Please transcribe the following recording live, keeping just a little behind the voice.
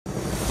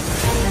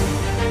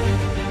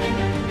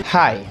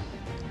Hi,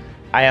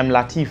 I am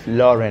Latif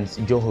Lawrence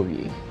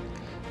Johori,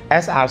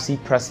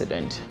 SRC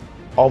President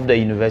of the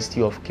University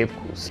of Cape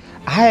Coast.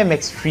 I am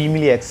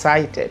extremely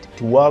excited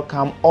to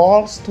welcome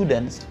all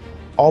students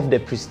of the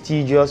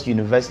prestigious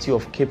University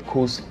of Cape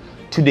Coast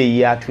to the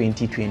year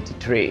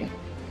 2023.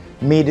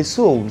 May the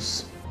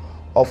souls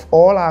of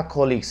all our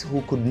colleagues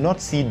who could not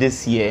see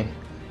this year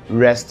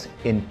rest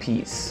in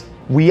peace.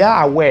 We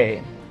are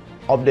aware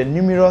of the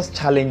numerous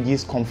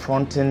challenges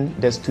confronting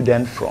the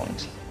student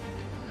front,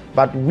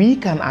 but we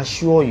can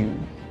assure you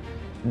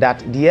that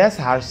the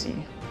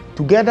SRC,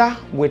 together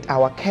with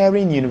our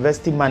caring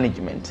university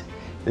management,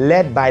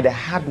 led by the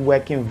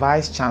hardworking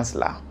Vice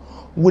Chancellor,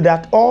 would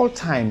at all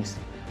times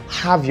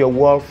have your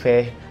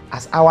welfare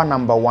as our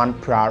 #1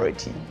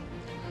 priority.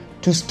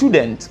 To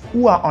students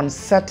who are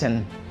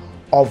uncertain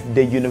of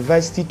the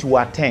university to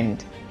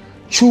attend,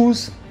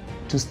 choose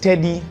to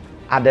study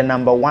at the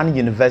 #1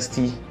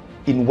 university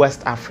in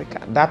West Africa,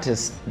 that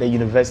is the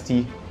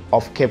University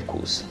of Cape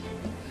Coast.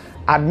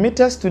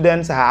 Admitted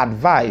students are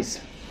advised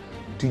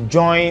to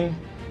join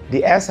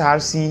the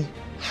SRC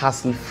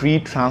hassle-free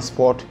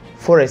transport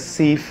for a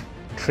safe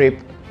trip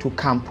to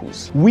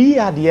campus. We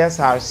at the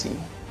SRC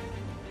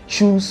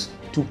choose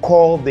to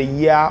call the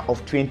year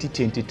of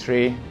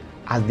 2023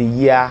 as the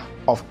year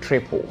of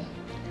triple.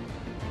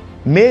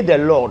 May the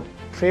Lord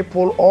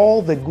triple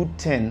all the good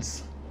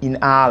things in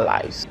our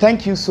lives.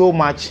 Thank you so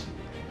much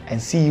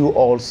and see you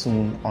all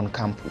soon on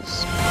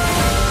campus.